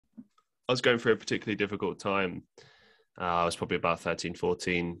I was going through a particularly difficult time. I was probably about 13,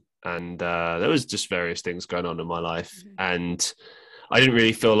 14, and there was just various things going on in my life. And I didn't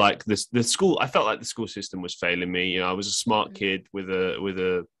really feel like the school. I felt like the school system was failing me. I was a smart kid with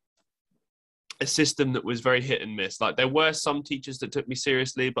a system that was very hit and miss. Like there were some teachers that took me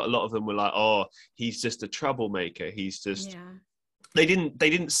seriously, but a lot of them were like, "Oh, he's just a troublemaker. He's just." Yeah. They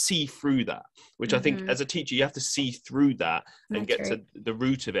didn't see through that, which I think Mm-hmm. as a teacher you have to see through that and That's get right. to the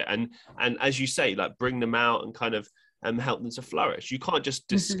root of it, and as you say, like bring them out and kind of help them to flourish. You can't just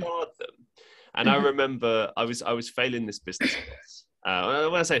Mm-hmm. discard them. And I Mm-hmm. remember I was failing this business class.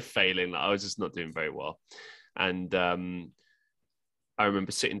 When I say failing, like, I was just not doing very well. And I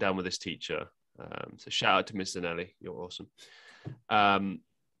remember sitting down with this teacher. So shout out to Miss Zanelli, you're awesome. Um,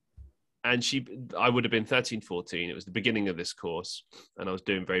 and I would have been 13, 14. It was the beginning of this course, and I was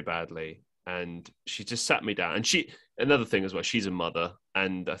doing very badly. And she just sat me down. And another thing as well, she's a mother,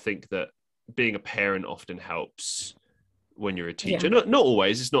 and I think that being a parent often helps when you're a teacher. Yeah. Not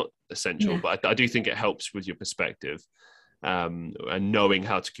always, it's not essential, Yeah. but I do think it helps with your perspective, and knowing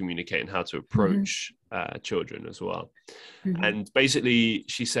how to communicate and how to Mm-hmm. approach children as well. Mm-hmm. And basically,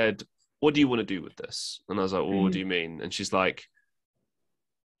 she said, "What do you want to do with this?" And I was like, "Well, what Mm-hmm. do you mean?" And she's like,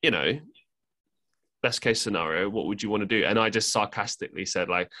 "You know, best case scenario, what would you want to do?" And I just sarcastically said,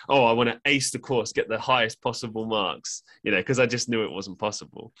 like, "Oh, I want to ace the course, get the highest possible marks," because I just knew it wasn't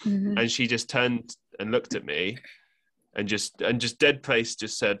possible. Mm-hmm. And she just turned and looked at me and just dead face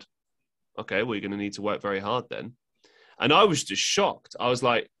just said, "Okay, well, you're going to need to work very hard then." And I was just shocked. I was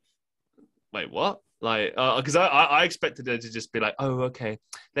like, "Wait, what?" Like, because I expected her to just be like, "Oh, okay,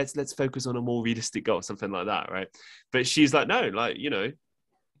 let's focus on a more realistic goal," something like that, right? But she's like, "No, like,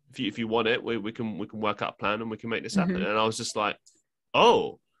 if you want it, we can work out a plan and we can make this happen." Mm-hmm. And I was just like,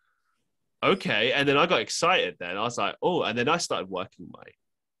 "Oh, okay." And then I got excited. Then I was like, "Oh," and then I started working my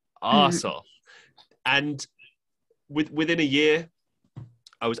ass Mm-hmm. off. And within a year,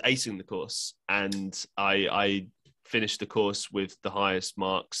 I was acing the course, and I finished the course with the highest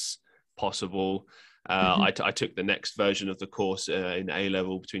marks possible. Mm-hmm. I took the next version of the course in A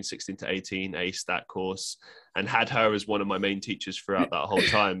level between 16 to 18, aced that course, and had her as one of my main teachers throughout that whole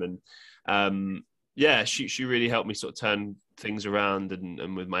time. And yeah, she really helped me sort of turn things around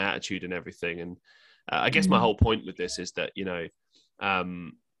and with my attitude and everything. And I guess my Mm-hmm. whole point with this is that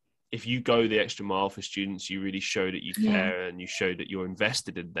if you go the extra mile for students, you really show that you Yeah. care and you show that you're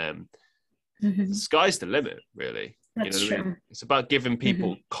invested in them. The Mm-hmm. sky's the limit, really. You know That's what I mean? true. It's about giving Mm-hmm.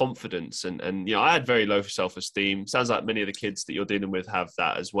 people confidence, and I had very low self-esteem. Sounds like many of the kids that you're dealing with have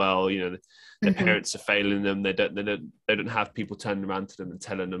that as well. Their Mm-hmm. parents are failing them. They don't have people turning around to them and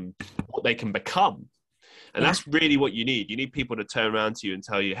telling them what they can become. And Yeah. that's really what you need. You need people to turn around to you and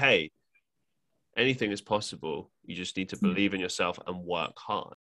tell you, "Hey, anything is possible. You just need to believe in yourself and work hard."